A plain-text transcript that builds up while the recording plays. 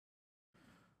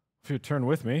If you turn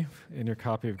with me in your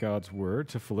copy of God's Word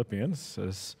to Philippians,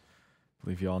 as I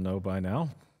believe you all know by now,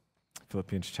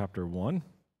 Philippians chapter 1.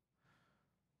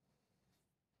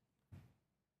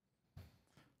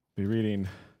 We'll be reading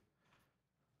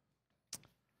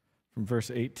from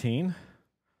verse 18,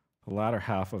 the latter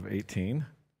half of 18,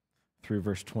 through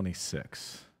verse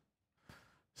 26.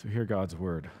 So hear God's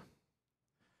Word.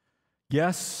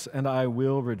 Yes, and I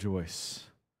will rejoice.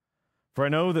 For I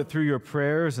know that through your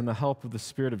prayers and the help of the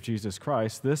Spirit of Jesus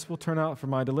Christ, this will turn out for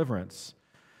my deliverance,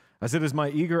 as it is my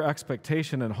eager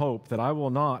expectation and hope that I will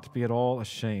not be at all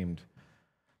ashamed,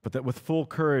 but that with full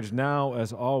courage now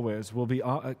as always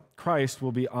Christ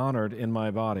will be honored in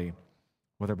my body,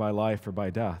 whether by life or by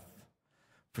death.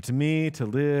 For to me to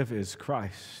live is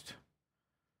Christ,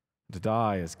 and to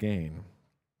die is gain.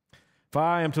 If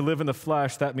I am to live in the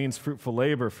flesh, that means fruitful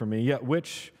labor for me, yet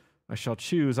which I shall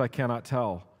choose I cannot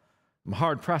tell. I'm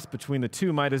hard-pressed between the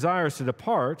two. My desire is to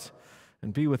depart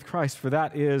and be with Christ, for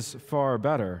that is far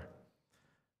better.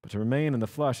 But to remain in the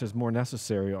flesh is more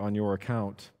necessary on your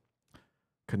account.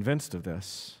 Convinced of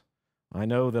this, I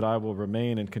know that I will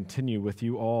remain and continue with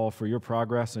you all for your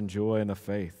progress and joy in the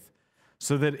faith,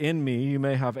 so that in me you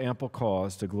may have ample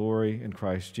cause to glory in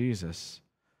Christ Jesus,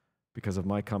 because of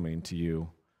my coming to you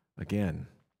again.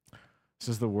 This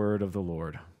is the word of the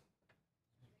Lord.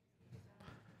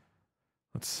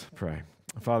 Let's pray.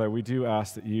 Father, we do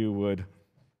ask that you would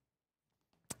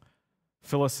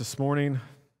fill us this morning,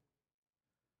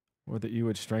 or that you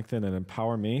would strengthen and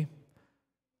empower me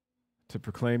to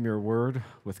proclaim your word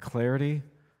with clarity,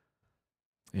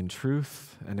 in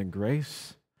truth, and in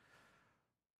grace.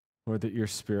 Lord, that your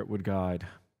Spirit would guide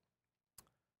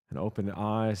and open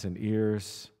eyes and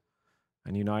ears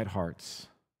and unite hearts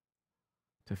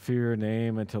to fear your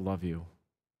name and to love you.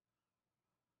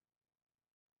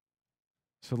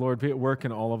 So, Lord, be at work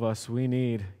in all of us. We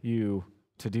need you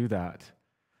to do that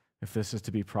if this is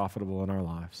to be profitable in our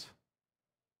lives.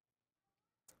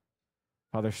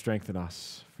 Father, strengthen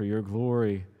us for your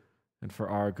glory and for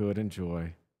our good and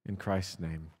joy. In Christ's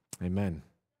name, amen.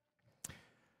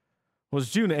 Well, it was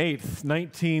June 8th,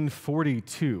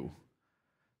 1942.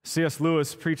 C.S.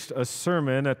 Lewis preached a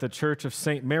sermon at the Church of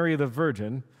St. Mary the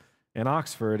Virgin in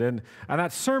Oxford, and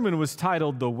that sermon was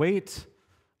titled, "The Weight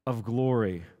of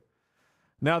Glory."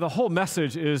 Now, the whole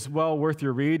message is well worth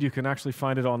your read. You can actually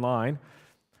find it online.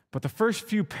 But the first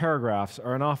few paragraphs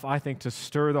are enough, I think, to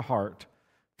stir the heart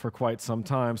for quite some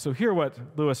time. So hear what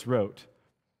Lewis wrote.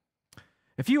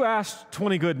 If you asked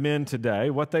 20 good men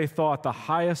today what they thought the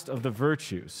highest of the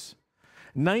virtues,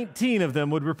 19 of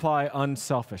them would reply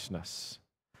unselfishness.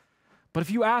 But if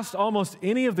you asked almost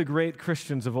any of the great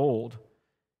Christians of old,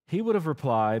 he would have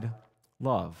replied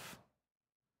love.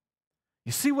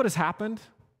 You see what has happened?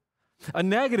 A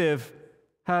negative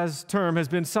term has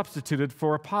been substituted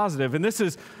for a positive, and this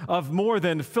is of more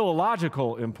than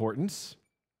philological importance.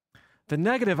 The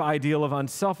negative ideal of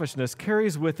unselfishness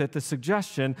carries with it the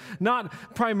suggestion not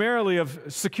primarily of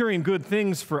securing good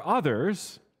things for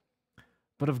others,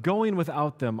 but of going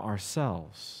without them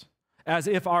ourselves, as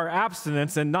if our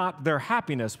abstinence and not their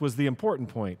happiness was the important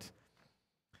point.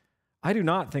 I do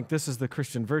not think this is the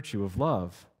Christian virtue of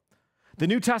love. The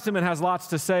New Testament has lots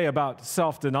to say about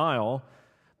self-denial,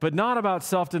 but not about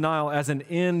self-denial as an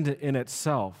end in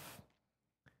itself.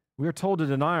 We are told to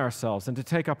deny ourselves and to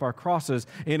take up our crosses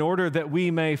in order that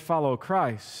we may follow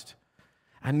Christ.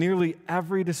 And nearly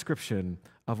every description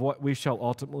of what we shall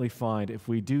ultimately find if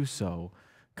we do so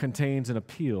contains an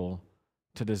appeal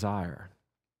to desire.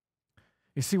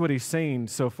 You see what he's saying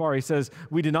so far? He says,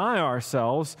 we deny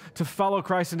ourselves to follow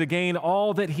Christ and to gain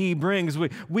all that he brings.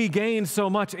 We gain so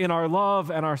much in our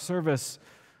love and our service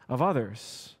of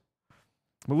others.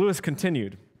 But Lewis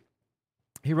continued.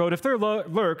 He wrote, if there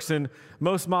lurks in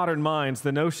most modern minds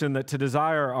the notion that to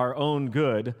desire our own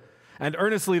good and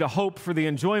earnestly to hope for the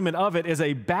enjoyment of it is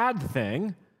a bad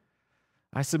thing,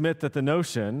 I submit that the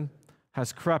notion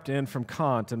has crept in from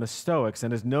Kant and the Stoics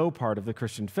and is no part of the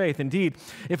Christian faith. Indeed,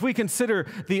 if we consider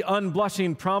the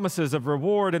unblushing promises of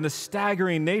reward and the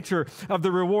staggering nature of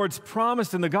the rewards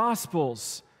promised in the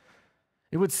Gospels,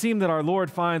 it would seem that our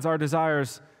Lord finds our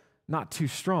desires not too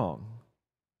strong,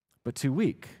 but too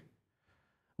weak.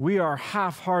 We are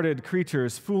half-hearted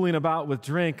creatures fooling about with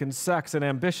drink and sex and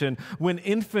ambition when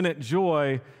infinite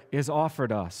joy is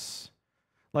offered us.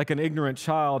 Like an ignorant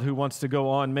child who wants to go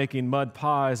on making mud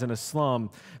pies in a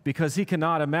slum because he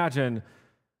cannot imagine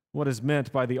what is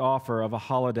meant by the offer of a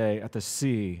holiday at the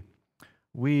sea.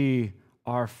 We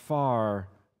are far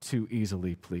too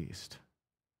easily pleased.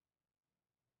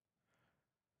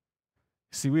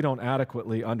 See, we don't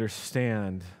adequately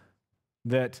understand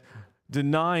that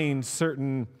denying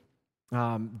certain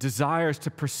desires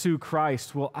to pursue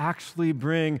Christ will actually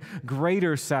bring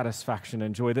greater satisfaction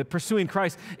and joy, that pursuing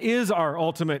Christ is our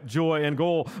ultimate joy and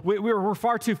goal. We're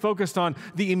far too focused on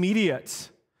the immediate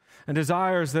and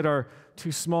desires that are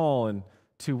too small and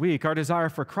too weak. Our desire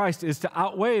for Christ is to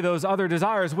outweigh those other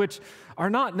desires, which are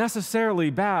not necessarily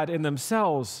bad in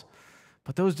themselves,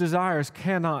 but those desires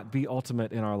cannot be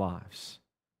ultimate in our lives.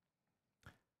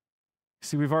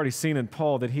 See, we've already seen in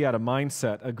Paul that he had a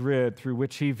mindset, a grid through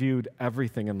which he viewed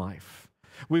everything in life.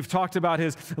 We've talked about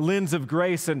his lens of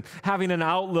grace and having an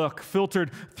outlook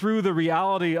filtered through the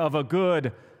reality of a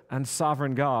good and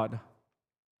sovereign God.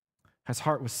 His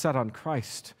heart was set on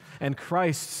Christ and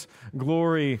Christ's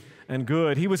glory and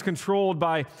good. He was controlled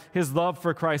by his love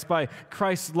for Christ, by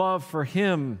Christ's love for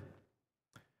him,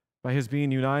 by his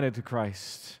being united to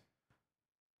Christ.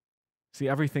 See,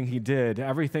 everything he did,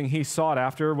 everything he sought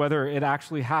after, whether it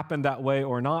actually happened that way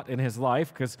or not in his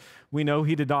life, because we know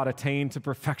he did not attain to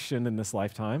perfection in this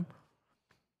lifetime,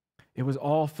 it was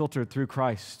all filtered through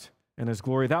Christ and his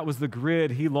glory. That was the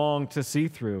grid he longed to see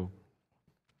through.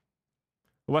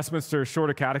 The Westminster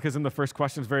Shorter Catechism, the first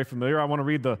question is very familiar. I want to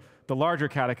read the larger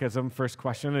catechism, first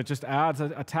question. It just adds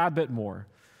a tad bit more.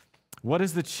 What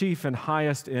is the chief and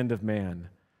highest end of man?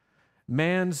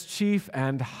 Man's chief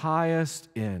and highest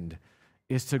end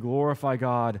is to glorify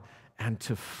God and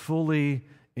to fully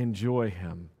enjoy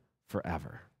him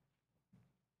forever.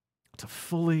 To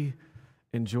fully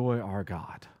enjoy our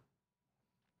God.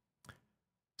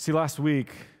 See, last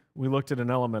week we looked at an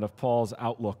element of Paul's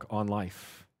outlook on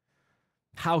life.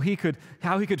 How he could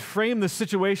frame the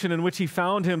situation in which he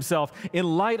found himself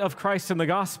in light of Christ and the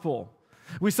gospel.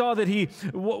 We saw that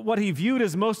what he viewed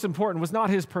as most important was not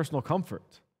his personal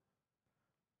comfort,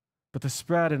 but the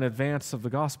spread and advance of the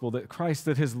gospel, that Christ,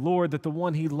 that his Lord, that the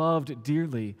one he loved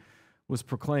dearly was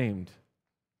proclaimed.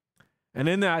 And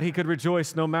in that, he could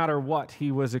rejoice no matter what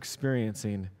he was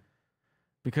experiencing,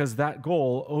 because that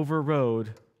goal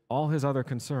overrode all his other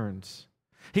concerns.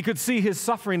 He could see his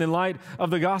suffering in light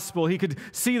of the gospel. He could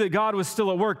see that God was still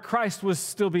at work. Christ was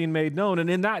still being made known, and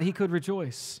in that, he could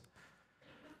rejoice.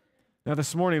 Now,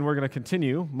 this morning, we're going to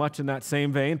continue much in that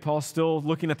same vein. Paul's still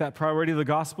looking at that priority of the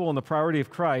gospel and the priority of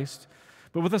Christ,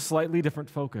 but with a slightly different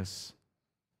focus.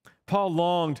 Paul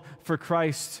longed for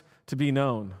Christ to be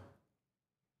known,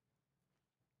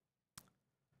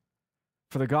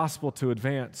 for the gospel to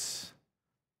advance.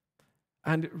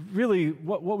 And really,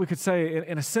 what we could say,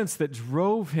 in a sense, that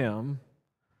drove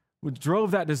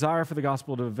that desire for the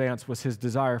gospel to advance was his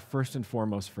desire, first and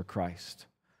foremost, for Christ,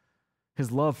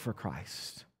 his love for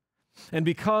Christ. And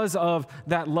because of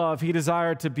that love, he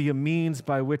desired to be a means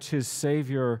by which his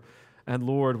Savior and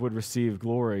Lord would receive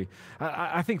glory.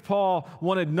 I think Paul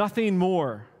wanted nothing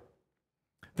more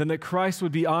than that Christ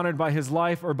would be honored by his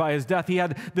life or by his death. He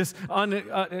had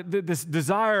this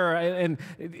desire and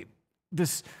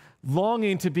this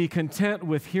longing to be content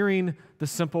with hearing the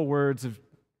simple words of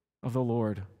the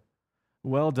Lord.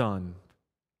 Well done,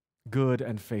 good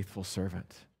and faithful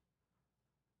servant.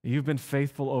 You've been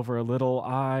faithful over a little,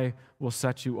 I will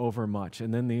set you over much.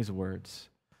 And then these words,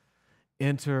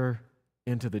 enter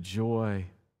into the joy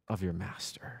of your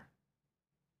master.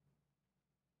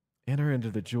 Enter into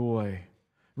the joy.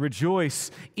 Rejoice,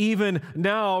 even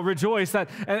now, rejoice.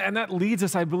 And that leads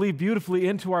us, I believe, beautifully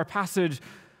into our passage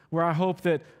where I hope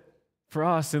that for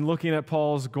us, in looking at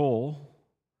Paul's goal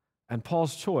and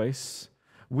Paul's choice,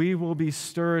 we will be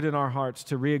stirred in our hearts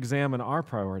to re-examine our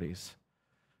priorities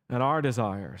and our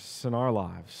desires in our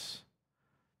lives.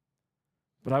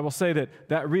 But I will say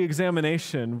that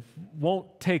re-examination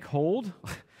won't take hold.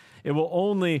 It will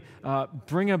only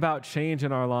bring about change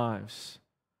in our lives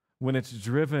when it's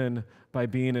driven by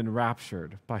being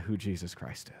enraptured by who Jesus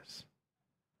Christ is.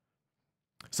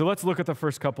 So let's look at the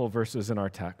first couple of verses in our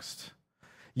text.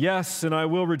 Yes, and I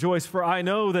will rejoice, for I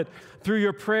know that through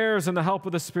your prayers and the help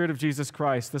of the Spirit of Jesus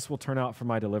Christ, this will turn out for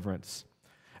my deliverance.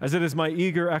 As it is my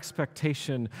eager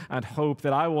expectation and hope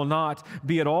that I will not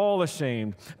be at all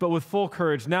ashamed, but with full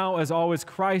courage, now as always,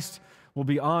 Christ will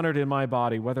be honored in my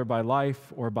body, whether by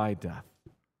life or by death.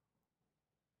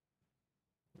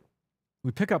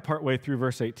 We pick up partway through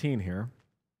verse 18 here,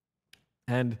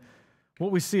 and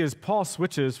what we see is Paul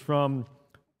switches from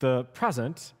the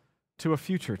present to a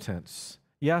future tense.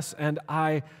 Yes, and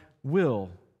I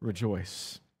will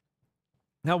rejoice.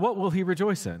 Now, what will he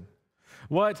rejoice in?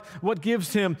 What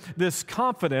gives him this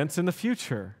confidence in the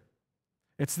future?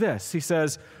 It's this. He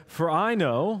says, for I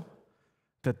know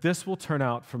that this will turn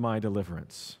out for my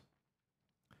deliverance.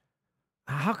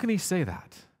 How can he say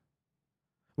that?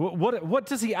 What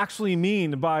does he actually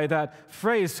mean by that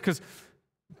phrase? Because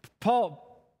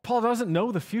Paul doesn't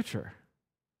know the future.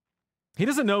 He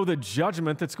doesn't know the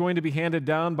judgment that's going to be handed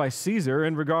down by Caesar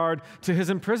in regard to his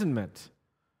imprisonment,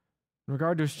 in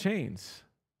regard to his chains.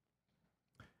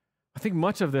 I think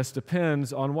much of this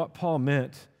depends on what Paul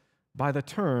meant by the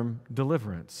term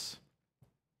deliverance.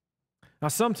 Now,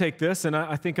 some take this, and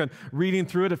I think on reading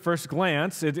through it at first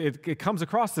glance, it comes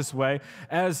across this way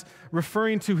as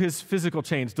referring to his physical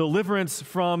chains, deliverance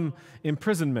from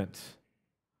imprisonment.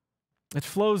 It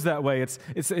flows that way.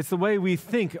 It's the way we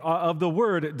think of the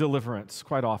word deliverance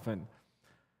quite often.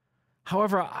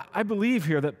 However, I believe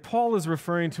here that Paul is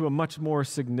referring to a much more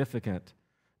significant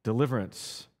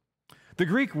deliverance. The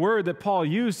Greek word that Paul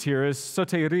used here is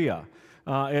soteria.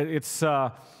 It's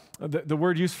the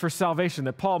word used for salvation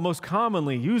that Paul most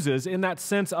commonly uses in that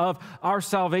sense of our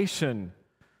salvation,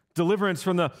 deliverance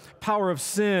from the power of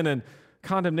sin and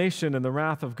condemnation and the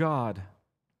wrath of God.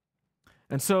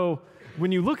 And so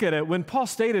when you look at it, when Paul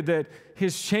stated that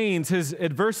his chains, his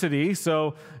adversity,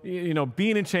 so,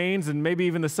 being in chains and maybe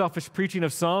even the selfish preaching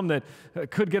of some that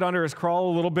could get under his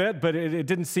crawl a little bit, but it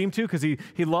didn't seem to because he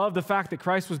loved the fact that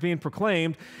Christ was being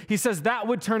proclaimed, he says that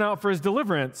would turn out for his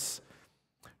deliverance.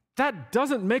 That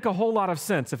doesn't make a whole lot of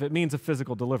sense if it means a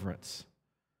physical deliverance.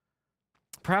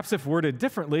 Perhaps if worded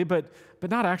differently, but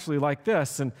not actually like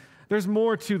this. And there's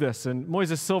more to this. And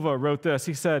Moises Silva wrote this.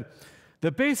 He said,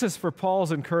 the basis for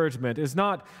Paul's encouragement is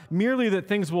not merely that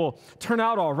things will turn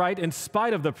out all right in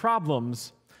spite of the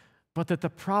problems, but that the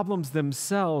problems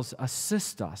themselves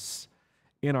assist us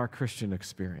in our Christian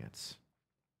experience.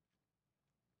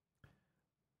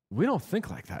 We don't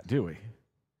think like that, do we?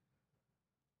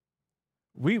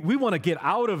 We want to get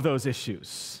out of those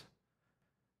issues.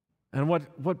 And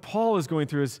what Paul is going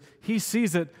through is he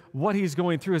sees that what he's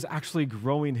going through is actually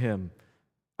growing him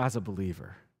as a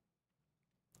believer.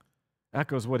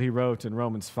 Echoes what he wrote in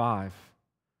Romans 5.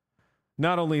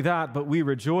 Not only that, but we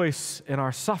rejoice in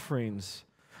our sufferings,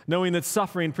 knowing that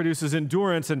suffering produces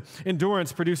endurance, and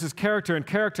endurance produces character, and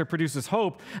character produces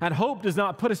hope. And hope does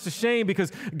not put us to shame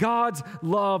because God's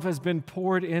love has been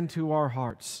poured into our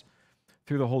hearts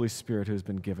through the Holy Spirit who has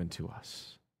been given to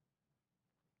us.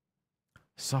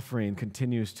 Suffering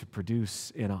continues to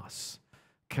produce in us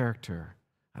character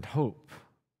and hope.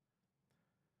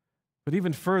 But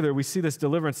even further, we see this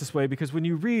deliverance this way because when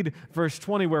you read verse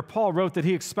 20 where Paul wrote that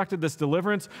he expected this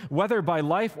deliverance, whether by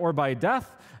life or by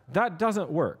death, that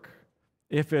doesn't work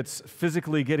if it's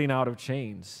physically getting out of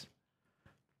chains.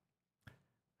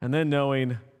 And then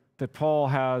knowing that Paul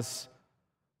has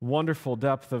wonderful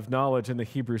depth of knowledge in the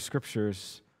Hebrew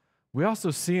Scriptures, we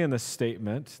also see in this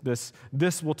statement,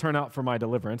 this will turn out for my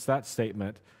deliverance, that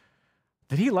statement,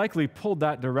 that he likely pulled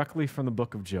that directly from the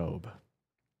book of Job.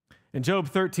 In Job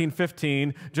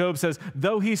 13:15, Job says,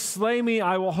 though he slay me,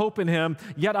 I will hope in him,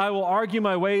 yet I will argue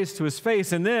my ways to his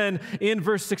face. And then in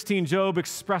verse 16, Job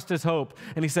expressed his hope,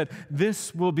 and he said,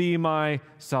 this will be my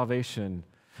salvation.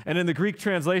 And in the Greek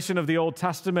translation of the Old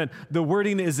Testament, the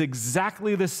wording is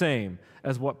exactly the same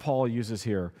as what Paul uses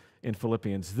here in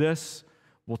Philippians. This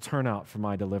will turn out for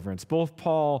my deliverance. Both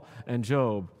Paul and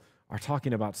Job are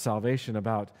talking about salvation,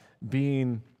 about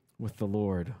being with the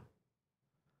Lord.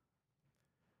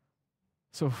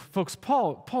 So, folks,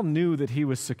 Paul knew that he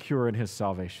was secure in his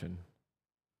salvation.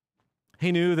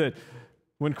 He knew that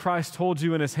when Christ holds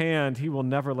you in his hand, he will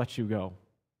never let you go.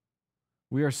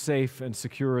 We are safe and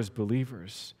secure as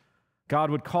believers. God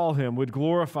would call him, would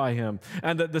glorify him,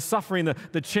 and the suffering,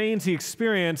 the chains he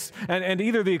experienced, and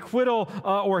either the acquittal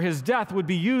or his death would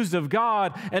be used of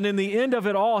God, and in the end of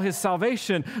it all, his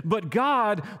salvation. But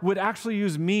God would actually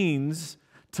use means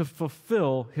to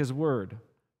fulfill his word,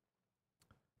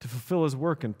 to fulfill his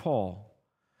work in Paul.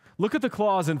 Look at the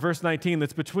clause in verse 19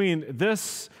 that's between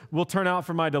this will turn out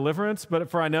for my deliverance,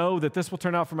 but for I know that this will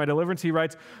turn out for my deliverance. He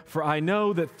writes, for I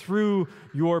know that through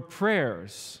your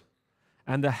prayers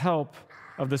and the help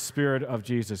of the Spirit of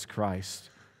Jesus Christ,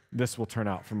 this will turn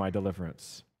out for my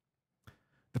deliverance.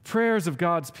 The prayers of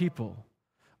God's people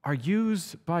are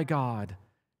used by God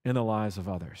in the lives of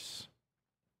others.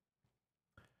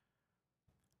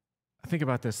 Think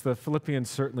about this. The Philippians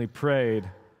certainly prayed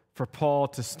for Paul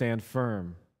to stand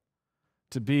firm,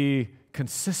 to be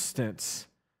consistent,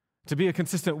 to be a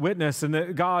consistent witness, and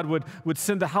that God would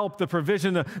send the help, the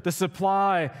provision, the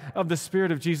supply of the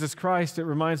Spirit of Jesus Christ. It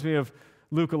reminds me of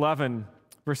Luke 11,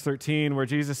 verse 13, where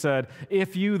Jesus said,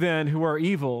 if you then, who are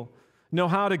evil, know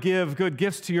how to give good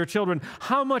gifts to your children,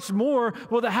 how much more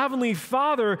will the Heavenly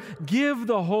Father give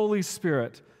the Holy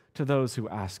Spirit to those who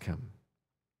ask him?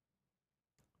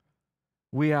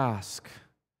 We ask,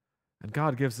 and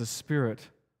God gives the Spirit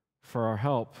for our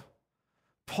help.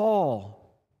 Paul,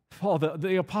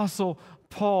 the Apostle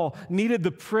Paul needed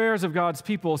the prayers of God's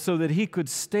people so that he could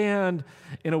stand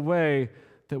in a way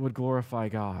that would glorify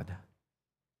God.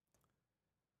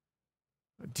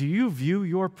 Do you view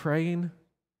your praying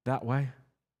that way?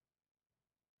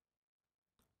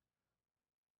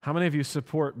 How many of you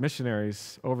support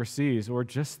missionaries overseas or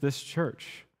just this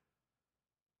church?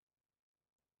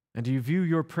 And do you view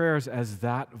your prayers as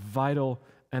that vital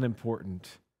and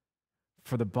important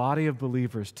for the body of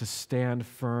believers to stand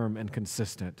firm and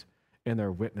consistent in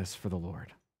their witness for the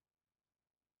Lord?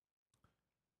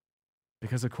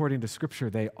 Because according to Scripture,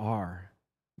 they are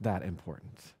that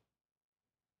important.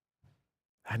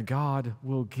 And God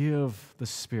will give the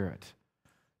Spirit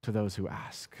to those who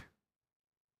ask.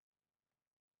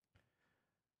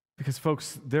 Because,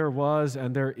 folks, there was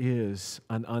and there is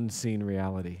an unseen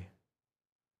reality.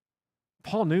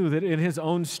 Paul knew that in his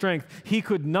own strength, he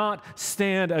could not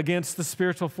stand against the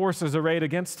spiritual forces arrayed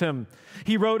against him.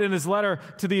 He wrote in his letter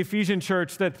to the Ephesian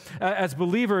church that as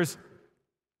believers,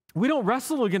 we don't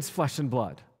wrestle against flesh and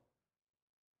blood,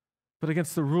 but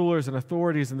against the rulers and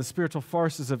authorities and the spiritual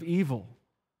forces of evil.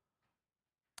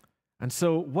 And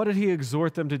so what did he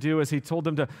exhort them to do as he told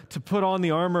them to put on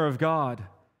the armor of God?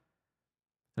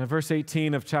 In verse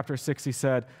 18 of chapter 6, he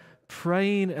said,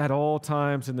 praying at all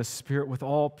times in the Spirit with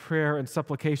all prayer and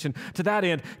supplication. To that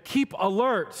end, keep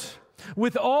alert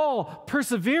with all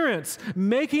perseverance,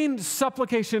 making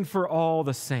supplication for all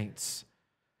the saints,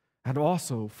 and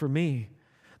also for me,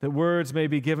 that words may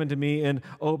be given to me in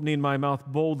opening my mouth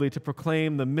boldly to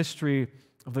proclaim the mystery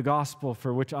of the gospel,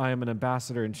 for which I am an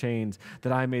ambassador in chains,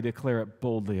 that I may declare it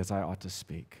boldly as I ought to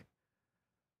speak.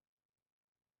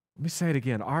 Let me say it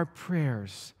again. Our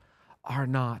prayers are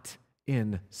not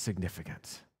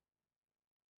insignificant.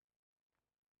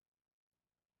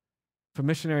 If a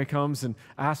missionary comes and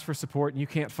asks for support and you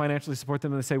can't financially support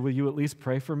them and they say, will you at least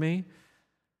pray for me?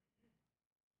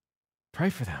 Pray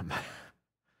for them.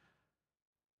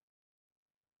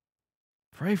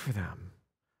 Pray for them.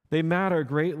 They matter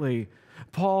greatly.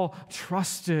 Paul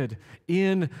trusted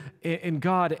in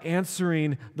God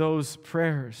answering those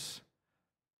prayers.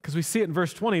 Because we see it in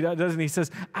verse 20, doesn't he? He says,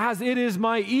 as it is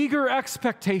my eager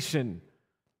expectation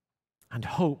and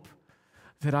hope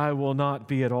that I will not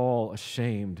be at all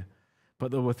ashamed, but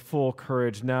that with full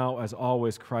courage now, as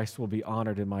always, Christ will be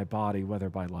honored in my body, whether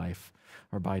by life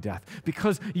or by death.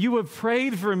 Because you have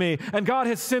prayed for me, and God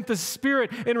has sent the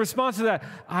Spirit in response to that,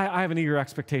 I have an eager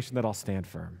expectation that I'll stand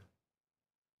firm,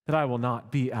 that I will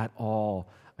not be at all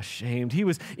ashamed. He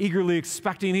was eagerly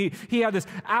expecting. He had this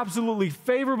absolutely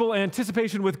favorable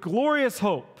anticipation with glorious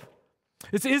hope.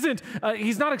 This isn't,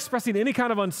 he's not expressing any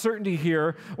kind of uncertainty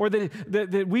here or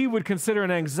that we would consider an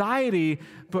anxiety,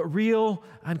 but real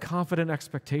and confident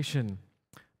expectation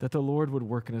that the Lord would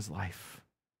work in his life.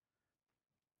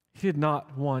 He did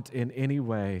not want in any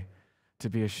way to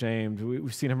be ashamed.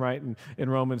 We've seen him write in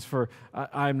Romans, for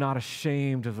I'm not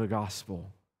ashamed of the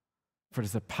gospel, for it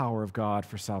is the power of God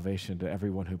for salvation to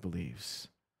everyone who believes.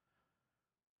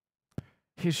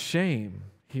 His shame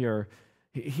here,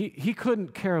 he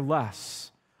couldn't care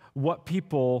less what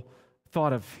people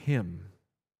thought of him,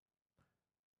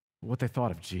 what they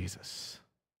thought of Jesus,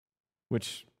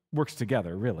 which works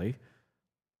together, really.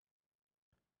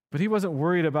 But he wasn't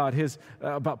worried about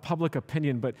about public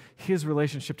opinion, but his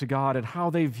relationship to God and how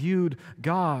they viewed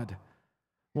God.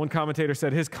 One commentator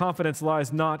said his confidence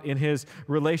lies not in his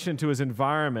relation to his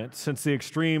environment, since the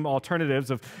extreme alternatives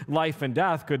of life and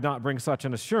death could not bring such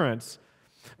an assurance,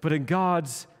 but in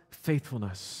God's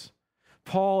faithfulness.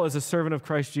 Paul, as a servant of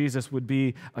Christ Jesus, would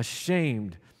be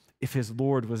ashamed if his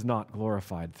Lord was not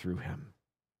glorified through him.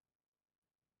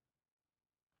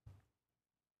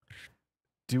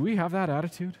 Do we have that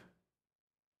attitude?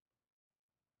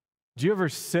 Do you ever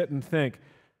sit and think,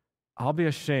 I'll be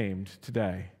ashamed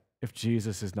today if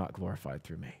Jesus is not glorified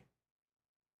through me?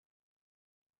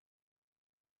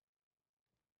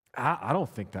 I don't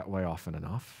think that way often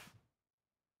enough.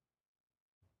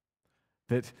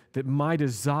 That my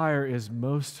desire is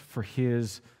most for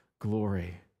his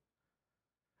glory.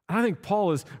 And I think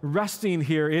Paul is resting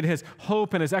here in his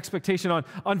hope and his expectation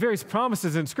on various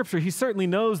promises in Scripture. He certainly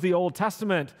knows the Old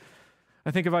Testament.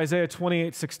 I think of Isaiah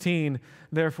 28:16.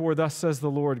 Therefore, thus says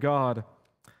the Lord God,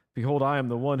 behold, I am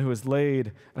the one who has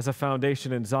laid as a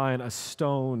foundation in Zion a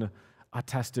stone, a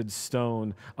tested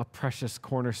stone, a precious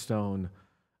cornerstone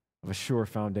of a sure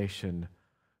foundation.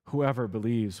 Whoever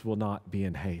believes will not be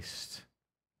in haste.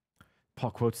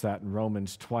 Paul quotes that in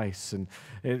Romans twice, and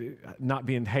not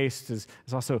be in haste is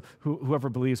also whoever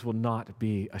believes will not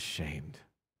be ashamed.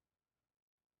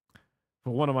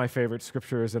 But one of my favorite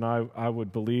scriptures, and I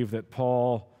would believe that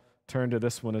Paul turned to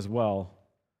this one as well,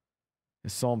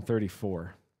 is Psalm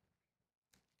 34.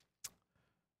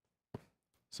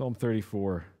 Psalm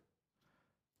 34.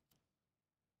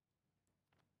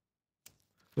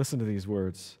 Listen to these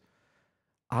words.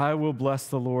 I will bless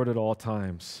the Lord at all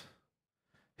times.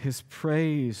 His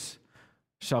praise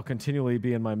shall continually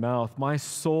be in my mouth. My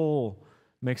soul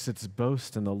makes its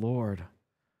boast in the Lord.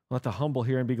 Let the humble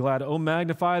hear and be glad. Oh,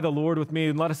 magnify the Lord with me,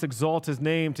 and let us exalt his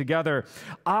name together.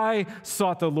 I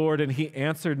sought the Lord, and he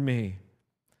answered me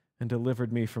and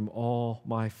delivered me from all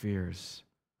my fears.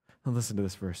 And listen to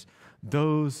this verse.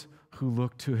 Those who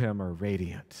look to him are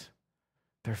radiant.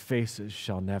 Their faces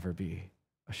shall never be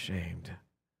ashamed.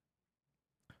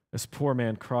 This poor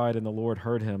man cried, and the Lord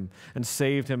heard him and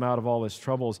saved him out of all his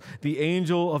troubles. The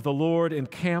angel of the Lord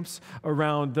encamps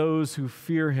around those who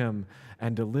fear him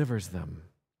and delivers them.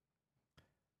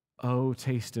 Oh,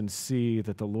 taste and see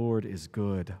that the Lord is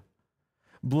good.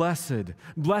 Blessed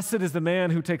is the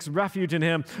man who takes refuge in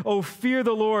him. Oh, fear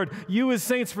the Lord, you his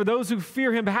saints, for those who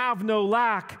fear him have no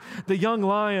lack. The young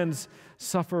lions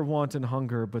suffer want and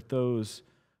hunger, but those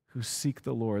who seek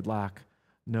the Lord lack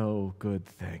no good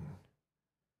thing.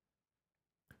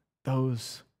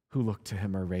 Those who look to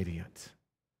him are radiant.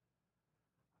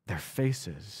 Their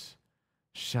faces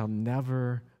shall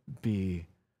never be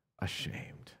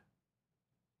ashamed.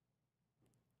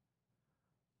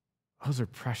 Those are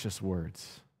precious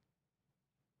words.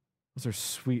 Those are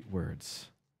sweet words.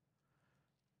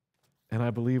 And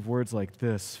I believe words like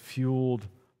this fueled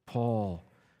Paul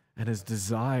and his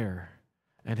desire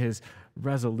and his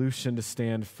resolution to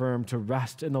stand firm, to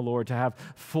rest in the Lord, to have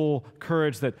full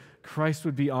courage that Christ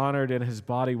would be honored in his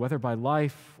body, whether by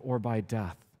life or by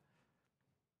death.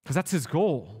 Because that's his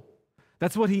goal.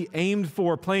 That's what he aimed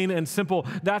for, plain and simple.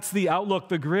 That's the outlook,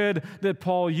 the grid that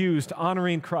Paul used,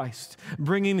 honoring Christ,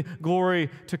 bringing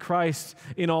glory to Christ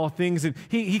in all things. And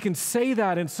he can say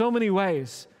that in so many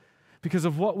ways because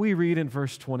of what we read in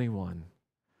verse 21.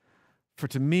 For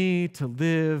to me to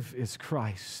live is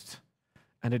Christ,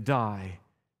 and to die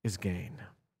is gain.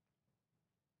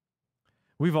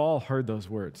 We've all heard those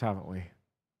words, haven't we?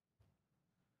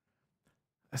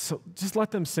 So just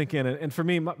let them sink in. And for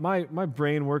me, my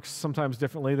brain works sometimes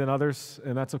differently than others,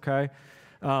 and that's okay.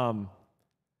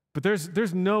 But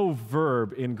there's no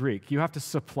verb in Greek. You have to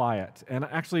supply it. And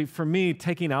actually, for me,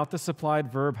 taking out the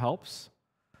supplied verb helps.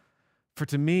 For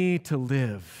to me to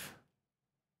live,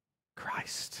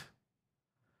 Christ.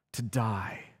 To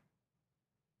die,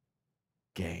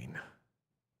 gain.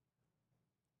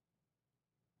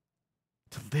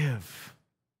 To live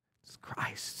is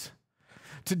Christ.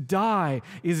 To die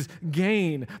is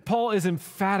gain. Paul is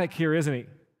emphatic here, isn't he?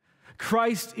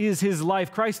 Christ is his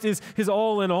life. Christ is his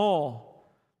all in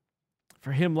all.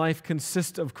 For him, life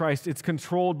consists of Christ. It's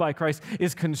controlled by Christ.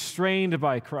 It's constrained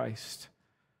by Christ.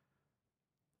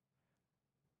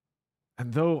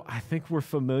 And though I think we're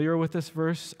familiar with this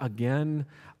verse, again,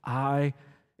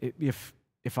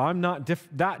 if I'm not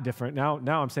that different, now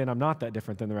I'm saying I'm not that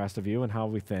different than the rest of you and how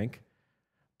we think,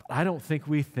 but I don't think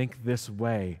we think this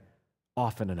way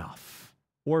often enough,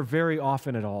 or very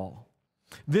often at all.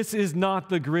 This is not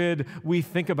the grid we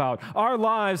think about. Our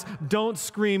lives don't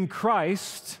scream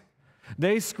Christ.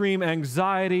 They scream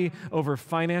anxiety over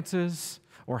finances,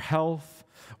 or health,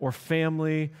 or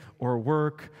family, or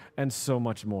work, and so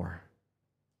much more.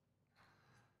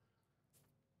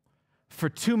 For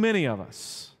too many of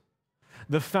us,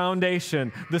 the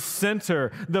foundation, the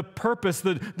center, the purpose,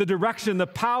 the direction, the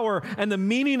power, and the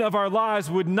meaning of our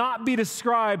lives would not be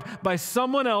described by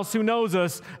someone else who knows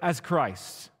us as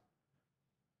Christ.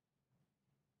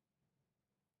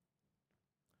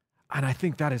 And I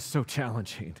think that is so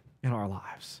challenging in our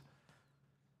lives.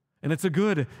 And it's a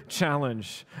good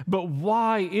challenge. But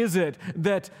why is it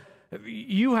that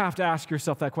you have to ask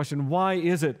yourself that question? Why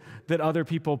is it that other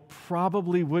people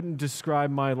probably wouldn't describe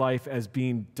my life as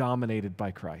being dominated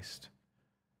by Christ?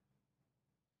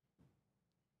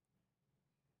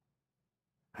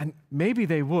 And maybe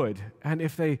they would. And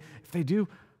if they do,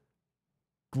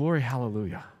 glory,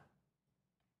 hallelujah.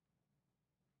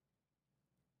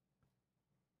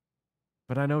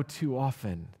 But I know too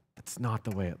often that's not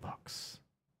the way it looks.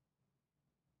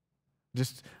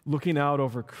 Just looking out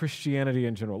over Christianity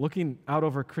in general, looking out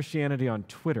over Christianity on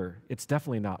Twitter, it's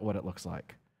definitely not what it looks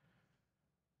like.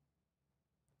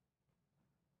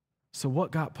 So what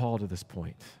got Paul to this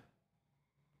point?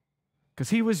 Because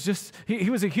he was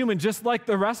a human just like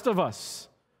the rest of us.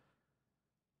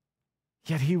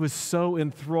 Yet he was so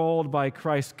enthralled by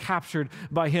Christ, captured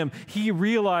by him. He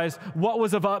realized what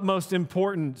was of utmost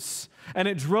importance, and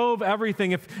it drove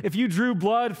everything. If you drew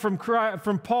blood from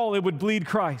Paul, it would bleed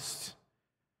Christ.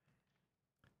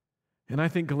 And I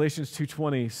think Galatians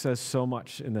 2:20 says so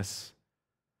much in this.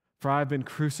 For I have been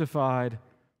crucified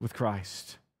with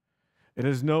Christ, It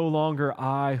is no longer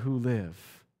I who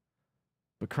live,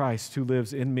 but Christ who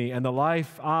lives in me. And the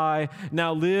life I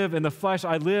now live in the flesh,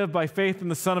 I live by faith in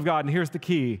the Son of God. And here's the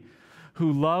key,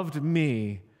 who loved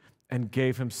me and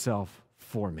gave himself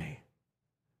for me.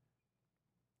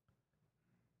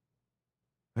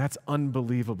 That's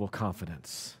unbelievable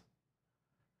confidence.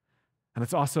 And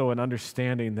it's also an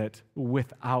understanding that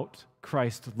without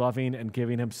Christ loving and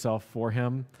giving himself for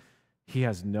him, he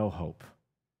has no hope.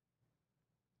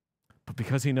 But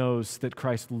because he knows that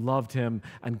Christ loved him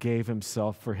and gave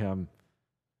himself for him,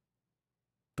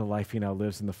 the life he now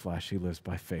lives in the flesh, he lives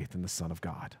by faith in the Son of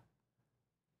God.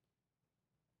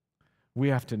 We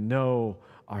have to know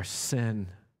our sin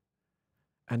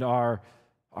and our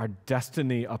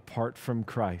destiny apart from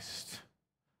Christ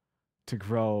to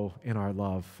grow in our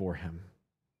love for him.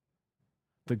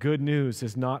 The good news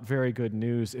is not very good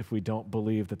news if we don't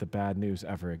believe that the bad news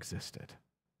ever existed.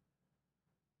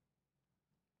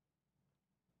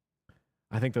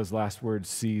 I think those last words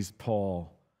seized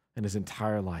Paul in his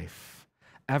entire life.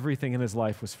 Everything in his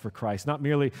life was for Christ, not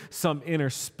merely some inner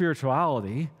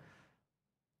spirituality,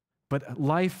 but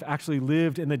life actually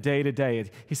lived in the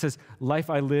day-to-day. He says, life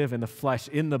I live in the flesh,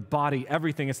 in the body,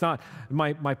 everything. It's not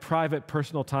my private,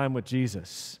 personal time with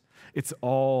Jesus. It's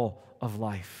all of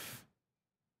life.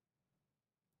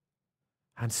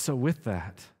 And so with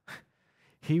that,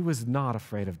 he was not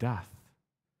afraid of death.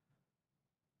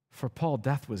 For Paul,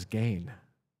 death was gain.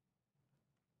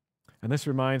 And this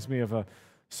reminds me of a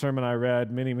sermon I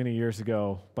read many, many years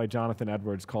ago by Jonathan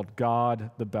Edwards called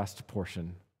God, the Best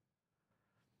Portion.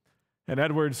 And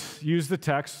Edwards used the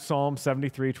text, Psalm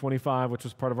 73:25, which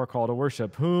was part of our call to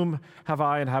worship. Whom have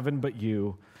I in heaven but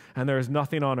you? And there is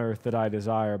nothing on earth that I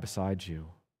desire besides you.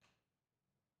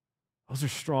 Those are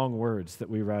strong words that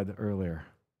we read earlier.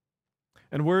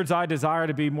 And words I desire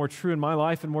to be more true in my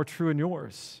life and more true in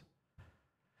yours.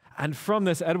 And from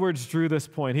this, Edwards drew this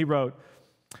point. He wrote,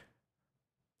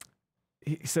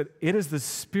 he said, it is the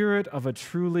spirit of a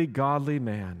truly godly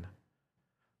man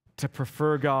to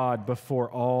prefer God before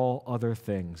all other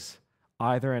things,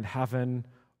 either in heaven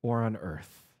or on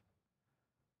earth.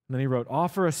 And then he wrote,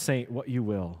 offer a saint what you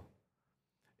will.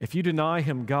 If you deny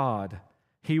him God,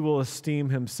 he will esteem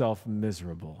himself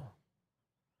miserable.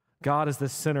 God is the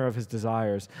center of his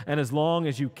desires, and as long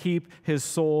as you keep his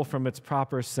soul from its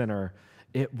proper center,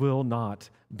 it will not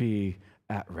be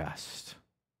at rest.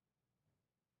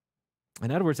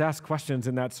 And Edwards asked questions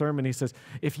in that sermon. He says,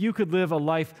 if you could live a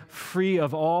life free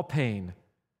of all pain,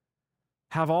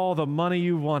 have all the money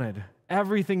you wanted,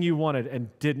 everything you wanted, and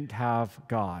didn't have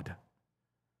God,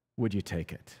 would you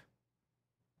take it?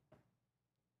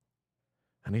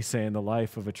 And he's saying the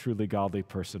life of a truly godly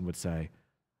person would say,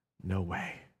 no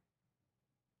way.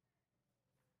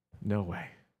 No way.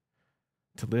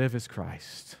 To live is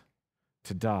Christ.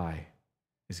 To die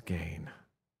is gain.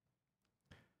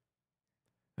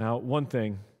 Now, one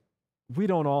thing, we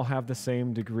don't all have the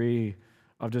same degree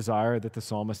of desire that the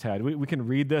psalmist had. We can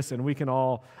read this and we can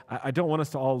all, I don't want us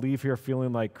to all leave here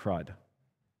feeling like crud,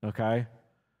 okay?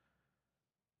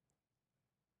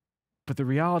 But the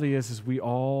reality is we're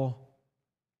all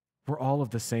of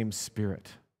the same spirit.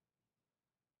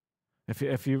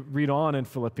 If you read on in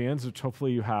Philippians, which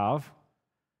hopefully you have,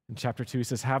 in chapter 2, he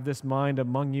says, have this mind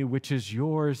among you, which is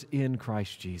yours in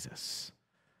Christ Jesus.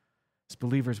 As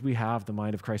believers, we have the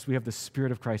mind of Christ. We have the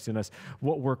Spirit of Christ in us.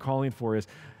 What we're calling for is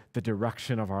the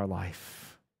direction of our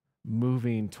life,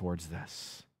 moving towards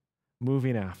this,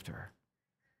 moving after.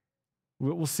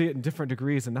 We'll see it in different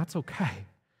degrees, and that's okay.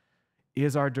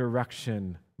 Is our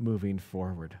direction moving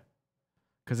forward?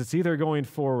 Because it's either going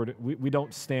forward, we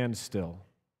don't stand still.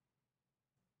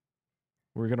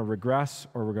 We're going to regress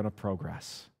or we're going to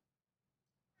progress.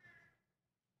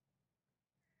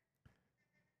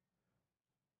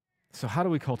 So how do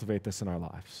we cultivate this in our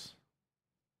lives?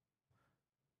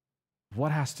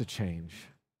 What has to change?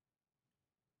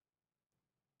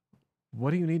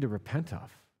 What do you need to repent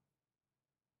of?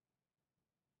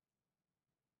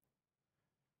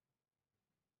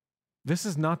 This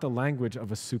is not the language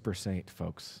of a super saint,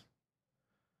 folks.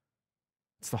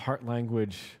 It's the heart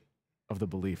language of the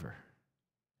believer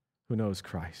who knows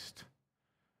Christ.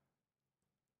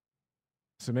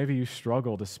 So maybe you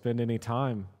struggle to spend any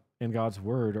time in God's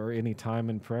word or any time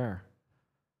in prayer.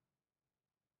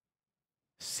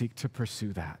 Seek to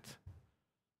pursue that.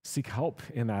 Seek help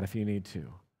in that if you need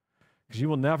to. Because you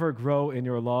will never grow in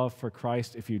your love for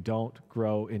Christ if you don't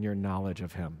grow in your knowledge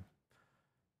of him.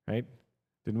 Right?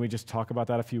 Didn't we just talk about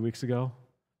that a few weeks ago?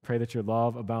 Pray that your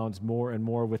love abounds more and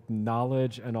more with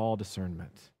knowledge and all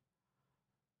discernment.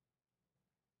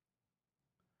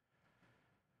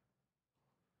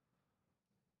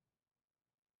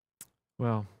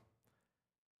 Well,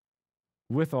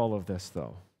 with all of this,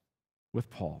 though, with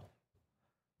Paul,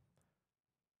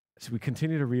 as we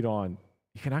continue to read on,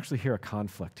 you can actually hear a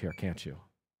conflict here, can't you?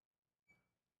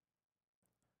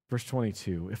 Verse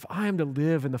 22, if I am to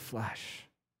live in the flesh,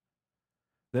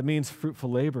 that means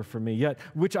fruitful labor for me, yet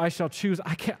which I shall choose,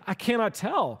 I cannot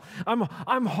tell.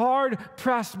 I'm hard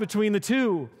pressed between the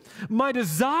two. My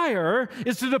desire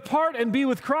is to depart and be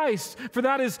with Christ, for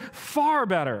that is far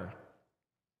better.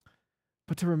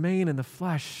 But to remain in the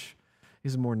flesh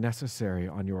is more necessary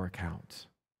on your account.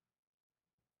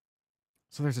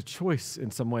 So there's a choice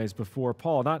in some ways before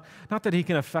Paul, not that he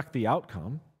can affect the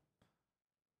outcome,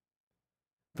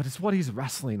 but it's what he's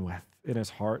wrestling with in his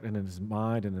heart and in his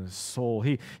mind and in his soul.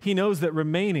 He knows that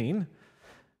remaining,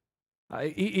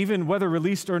 even whether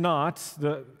released or not,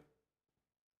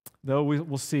 though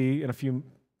we'll see in a few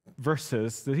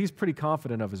verses that he's pretty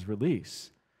confident of his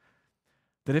release,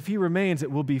 that if he remains, it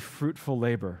will be fruitful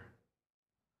labor.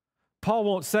 Paul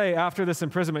won't say after this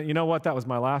imprisonment, you know what, that was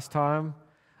my last time.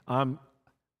 I'm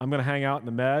going to hang out in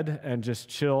the Med and just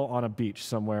chill on a beach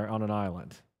somewhere on an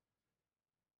island.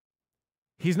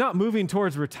 He's not moving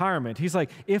towards retirement. He's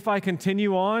like, if I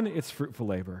continue on, it's fruitful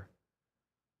labor.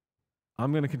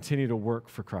 I'm going to continue to work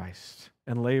for Christ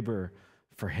and labor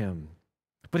for him.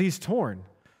 But he's torn.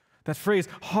 That phrase,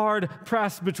 hard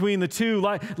pressed between the two,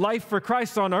 life for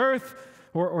Christ on earth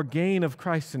or gain of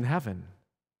Christ in heaven.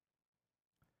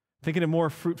 Thinking of more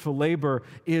fruitful labor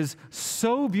is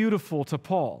so beautiful to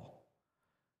Paul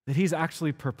that he's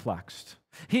actually perplexed.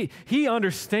 He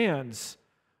understands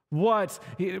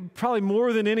probably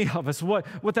more than any of us,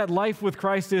 what that life with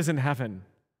Christ is in heaven.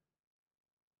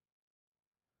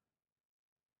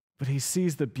 But he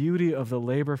sees the beauty of the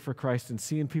labor for Christ and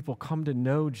seeing people come to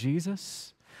know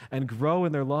Jesus and grow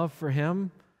in their love for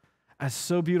him as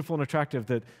so beautiful and attractive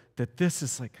that this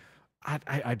is like,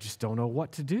 I just don't know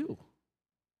what to do.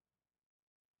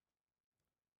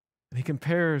 And he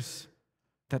compares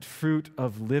that fruit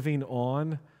of living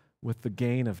on with the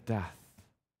gain of death.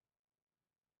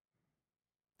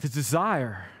 His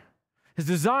desire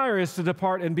is to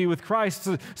depart and be with Christ.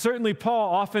 So certainly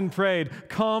Paul often prayed,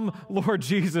 come, Lord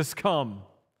Jesus, come.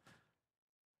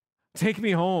 Take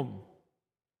me home.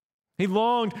 He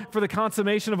longed for the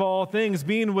consummation of all things.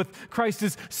 Being with Christ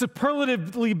is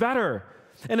superlatively better.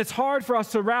 And it's hard for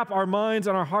us to wrap our minds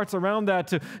and our hearts around that,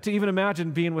 to even imagine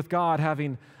being with God,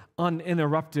 having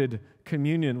uninterrupted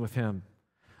communion with him,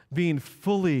 being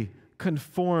fully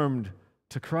conformed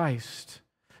to Christ,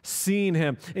 seeing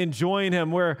him, enjoying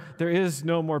him, where there is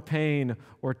no more pain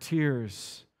or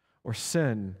tears or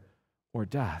sin or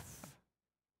death.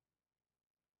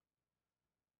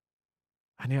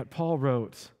 And yet Paul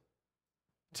wrote,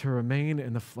 to remain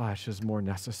in the flesh is more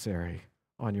necessary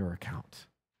on your account.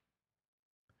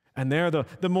 And there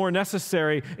the more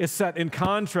necessary is set in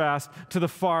contrast to the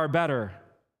far better.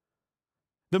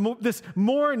 This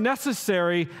more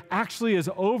necessary actually is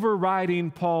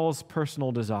overriding Paul's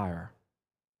personal desire.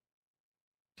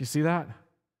 Do you see that?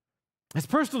 His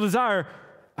personal desire,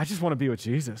 I just want to be with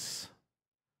Jesus.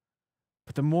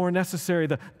 But the more necessary,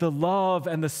 the love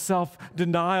and the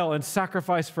self-denial and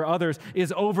sacrifice for others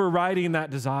is overriding that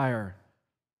desire.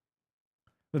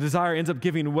 The desire ends up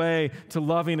giving way to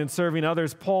loving and serving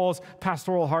others. Paul's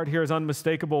pastoral heart here is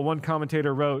unmistakable. One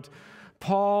commentator wrote,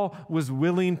 Paul was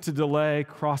willing to delay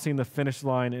crossing the finish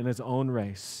line in his own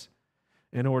race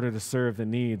in order to serve the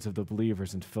needs of the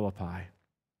believers in Philippi.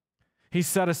 He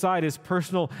set aside his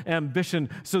personal ambition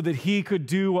so that he could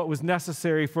do what was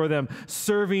necessary for them.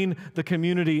 Serving the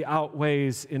community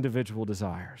outweighs individual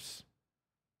desires.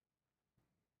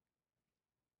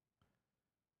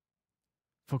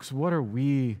 Folks, what are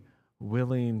we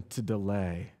willing to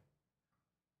delay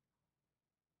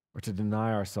or to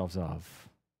deny ourselves of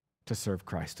to serve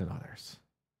Christ and others?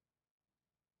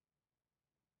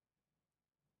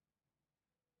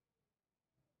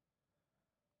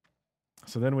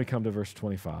 So then we come to verse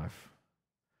 25.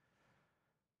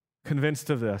 Convinced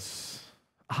of this,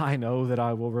 I know that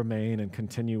I will remain and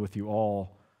continue with you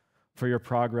all for your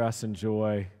progress and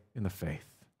joy in the faith,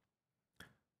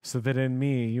 so that in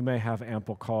me you may have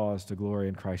ample cause to glory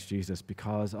in Christ Jesus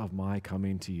because of my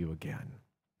coming to you again.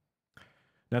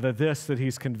 Now that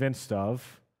he's convinced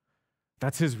of,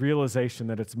 that's his realization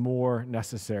that it's more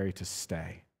necessary to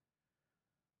stay.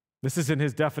 This isn't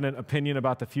his definite opinion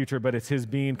about the future, but it's his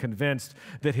being convinced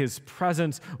that his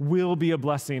presence will be a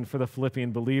blessing for the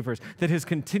Philippian believers, that his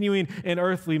continuing in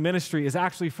earthly ministry is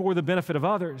actually for the benefit of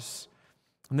others,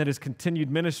 and that his continued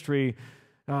ministry,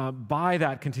 by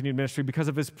that continued ministry, because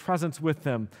of his presence with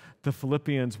them, the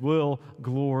Philippians will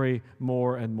glory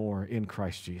more and more in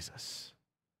Christ Jesus.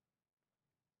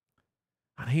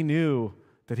 And he knew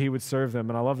that he would serve them,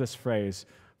 and I love this phrase,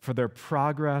 for their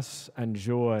progress and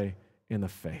joy in the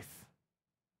faith.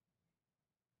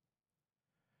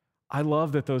 I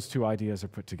love that those two ideas are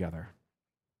put together.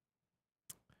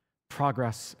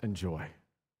 Progress and joy.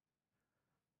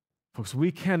 Folks,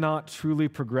 we cannot truly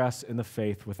progress in the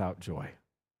faith without joy.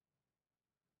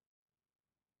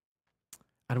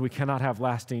 And we cannot have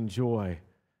lasting joy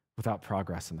without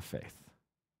progress in the faith,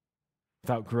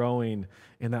 without growing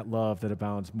in that love that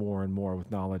abounds more and more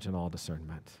with knowledge and all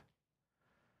discernment.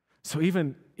 So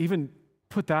even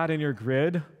put that in your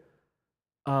grid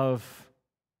of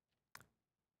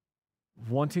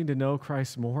wanting to know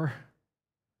Christ more.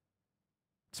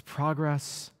 It's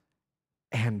progress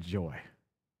and joy.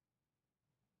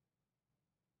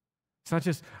 It's not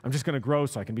just, I'm just going to grow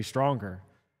so I can be stronger.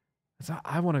 It's not,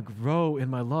 I want to grow in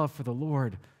my love for the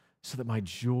Lord so that my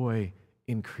joy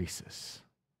increases.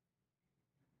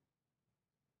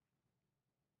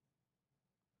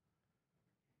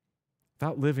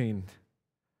 Without living,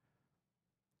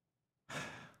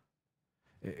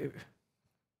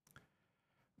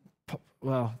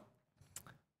 Paul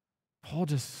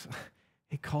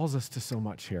he calls us to so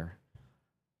much here,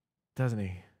 doesn't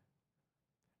he?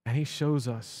 And he shows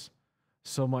us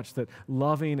so much that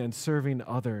loving and serving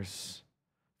others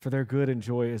for their good and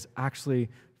joy is actually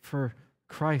for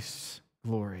Christ's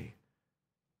glory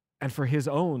and for his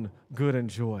own good and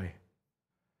joy.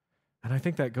 And I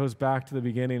think that goes back to the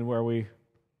beginning where we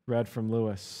read from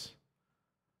Lewis.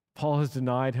 Paul has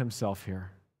denied himself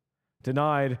here.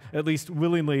 Denied, at least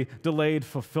willingly, delayed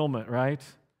fulfillment, right?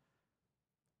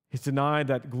 He's denied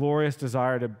that glorious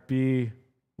desire to be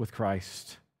with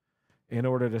Christ in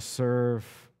order to serve,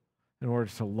 in order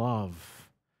to love,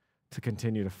 to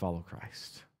continue to follow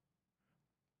Christ.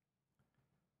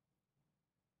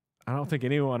 I don't think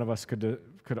any one of us could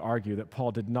argue that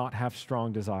Paul did not have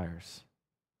strong desires.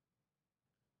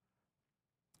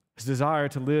 His desire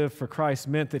to live for Christ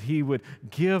meant that he would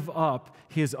give up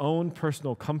his own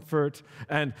personal comfort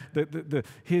and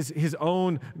his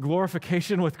own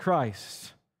glorification with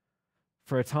Christ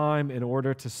for a time in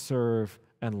order to serve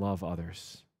and love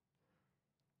others.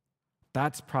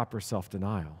 That's proper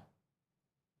self-denial.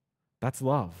 That's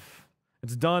love.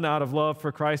 It's done out of love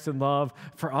for Christ and love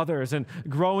for others, and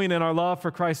growing in our love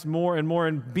for Christ more and more,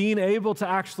 and being able to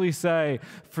actually say,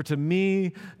 for to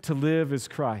me to live is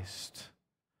Christ,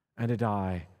 and to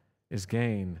die is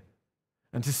gain.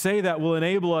 And to say that will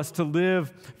enable us to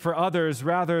live for others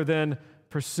rather than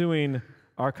pursuing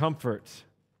our comfort.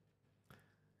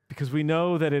 Because we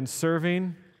know that in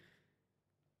serving,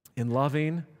 in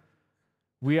loving,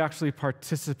 we actually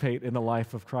participate in the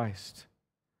life of Christ.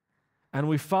 And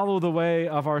we follow the way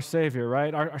of our Savior,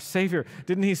 right? Our Savior,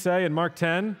 didn't he say in Mark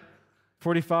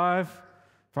 10:45,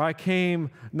 for I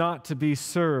came not to be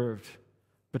served,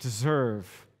 but to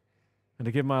serve, and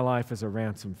to give my life as a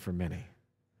ransom for many.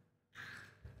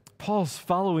 Paul's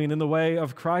following in the way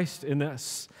of Christ in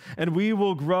this, and we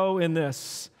will grow in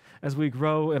this as we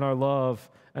grow in our love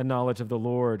and knowledge of the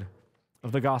Lord,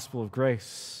 of the gospel of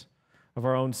grace, of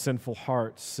our own sinful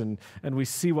hearts, and we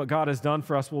see what God has done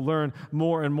for us. We'll learn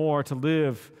more and more to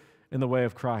live in the way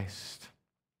of Christ.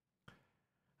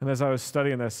 And as I was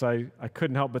studying this, I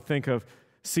couldn't help but think of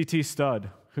C.T. Studd,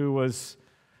 who was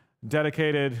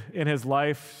dedicated in his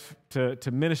life to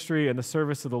ministry and the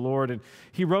service of the Lord. And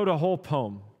he wrote a whole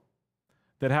poem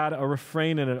that had a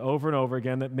refrain in it over and over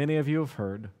again that many of you have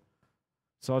heard.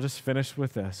 So I'll just finish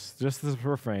with this, just this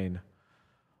refrain.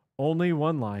 Only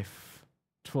one life,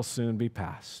 'twill soon be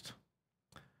past.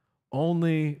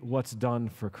 Only what's done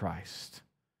for Christ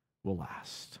will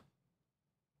last.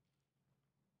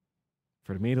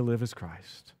 For to me to live is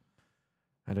Christ,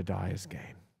 and to die is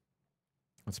gain.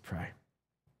 Let's pray.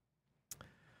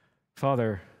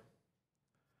 Father,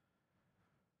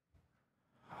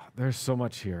 there's so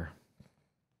much here,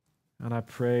 and I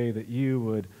pray that you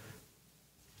would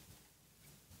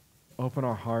open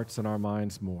our hearts and our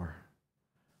minds more.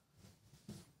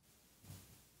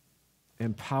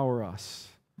 Empower us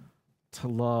to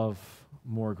love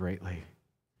more greatly,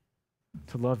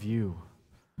 to love you.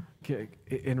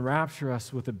 Enrapture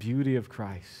us with the beauty of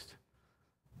Christ,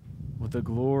 with the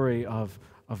glory of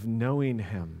knowing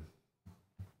him.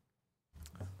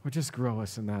 Or just grow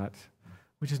us in that.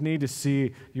 We just need to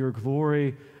see your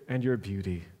glory and your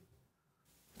beauty,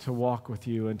 to walk with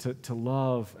you and to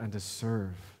love and to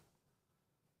serve.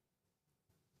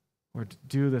 Or to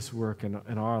do this work in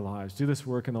our lives, do this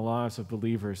work in the lives of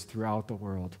believers throughout the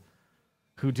world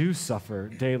who do suffer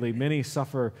daily. Many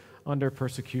suffer under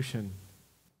persecution.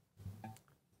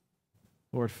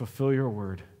 Lord, fulfill your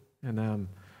word in them.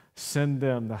 Send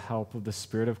them the help of the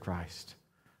Spirit of Christ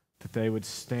that they would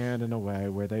stand in a way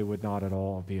where they would not at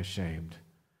all be ashamed,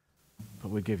 but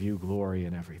would give you glory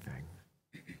in everything.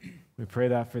 We pray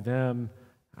that for them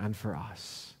and for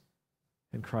us.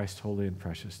 In Christ's holy and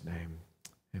precious name,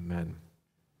 amen.